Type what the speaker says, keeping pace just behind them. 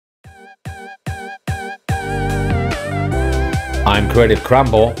I'm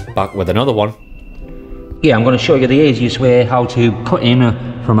Creativecrambo, back with another one. Yeah, I'm going to show you the easiest way how to cut in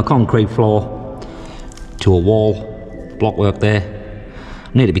from a concrete floor to a wall, blockwork there. I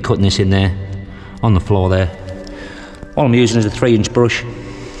need to be cutting this in there, on the floor there. All I'm using is a 3-inch brush.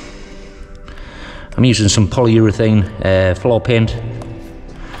 I'm using some polyurethane floor paint.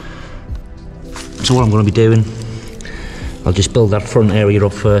 So what I'm going to be doing, I'll just build that front area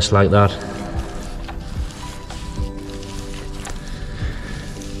up first like that.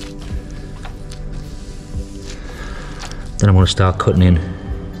 Then I'm going to start cutting in.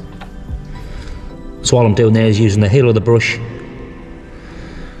 So all I'm doing there is using the heel of the brush,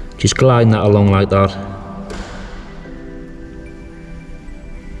 just gliding that along like that.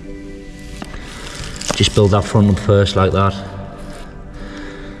 Just build that front up first like that,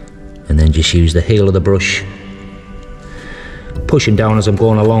 and then just use the heel of the brush, pushing down as I'm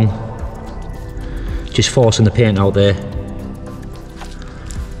going along, just forcing the paint out there.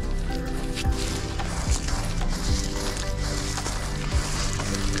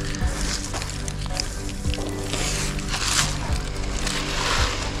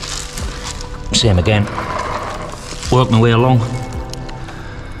 Same again, work my way along.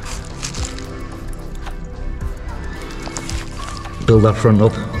 Build that front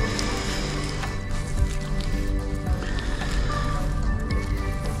up.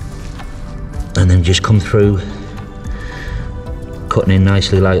 And then just come through, cutting in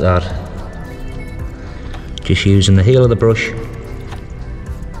nicely like that. Just using the heel of the brush.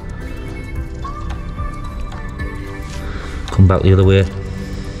 Come back the other way.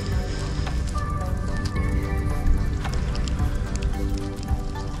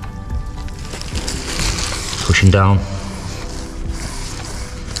 Pushing down.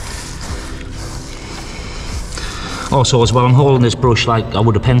 Also as well, I'm holding this brush like I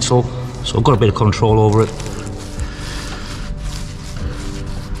would a pencil, so I've got a bit of control over it.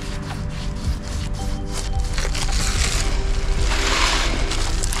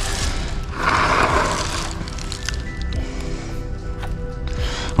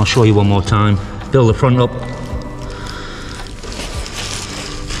 I'll show you one more time. Build the front up.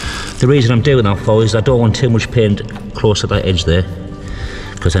 The reason I'm doing that for is I don't want too much paint close to that edge there,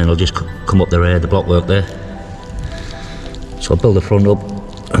 because then it'll just come up the blockwork there. So I'll build the front up,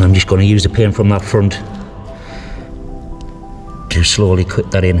 and I'm just going to use the paint from that front to slowly cut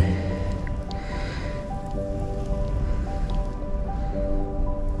that in.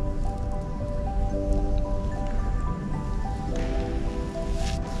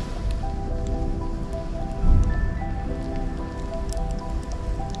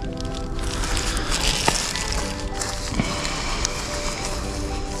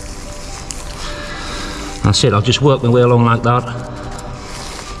 That's it, I'll just work my way along like that.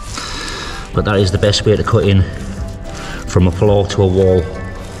 But that is the best way to cut in from a floor to a wall.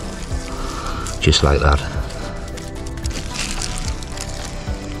 Just like that.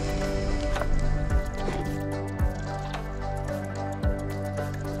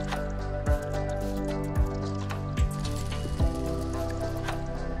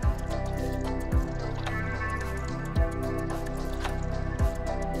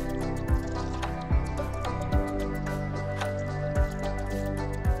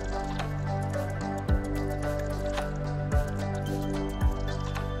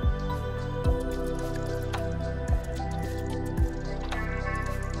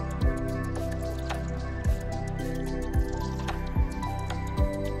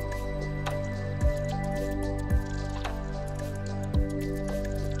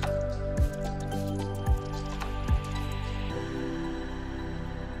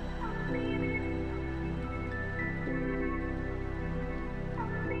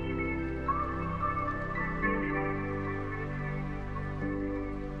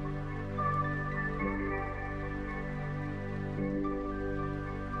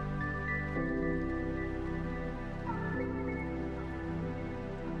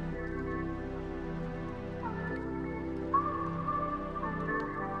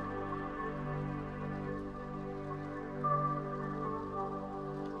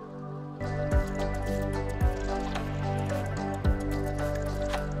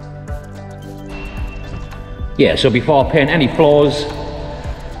 Yeah, so before I paint any floors,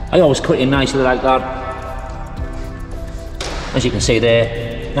 I always cut in nicely like that. As you can see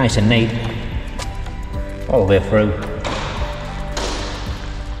there, nice and neat, all the way through.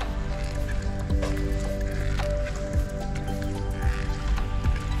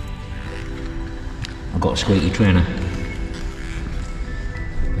 I've got a squeaky trainer.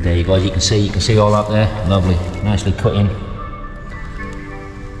 There you go, as you can see all that there, lovely, nicely cut in.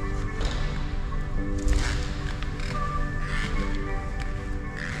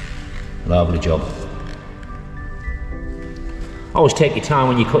 Lovely job. Always take your time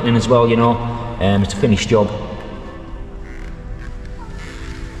when you're cutting in as well, you know. It's a finished job.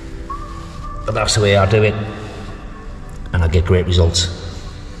 But that's the way I do it. And I get great results.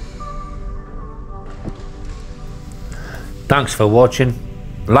 Thanks for watching.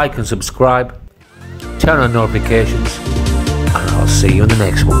 Like and subscribe. Turn on notifications. And I'll see you in the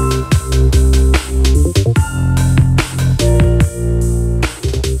next one.